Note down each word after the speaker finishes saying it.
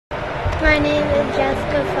My name is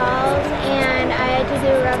Jessica Falls, and I had to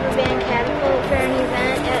do Rubber Band Catapult for an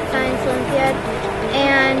event at Science Olympiad.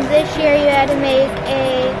 And this year you had to make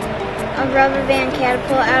a rubber band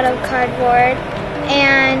catapult out of cardboard,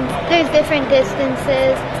 and there's different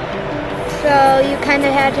distances, so you kind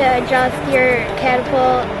of had to adjust your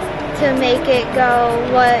catapult to make it go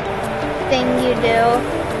what thing you do.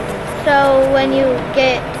 So when you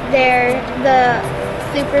get there, the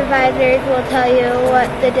supervisors will tell you what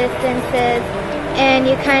the distance is, and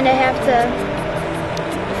you kind of have to,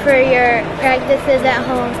 for your practices at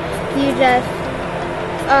home, you just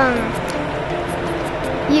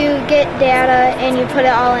you get data and you put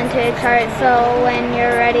it all into a chart, so when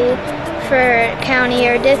you're ready for county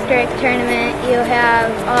or district tournament, you have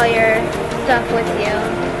all your stuff with you.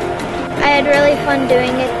 I had really fun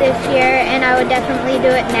doing it this year, and I would definitely do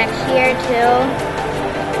it next year too.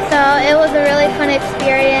 So it was a really fun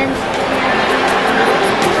experience.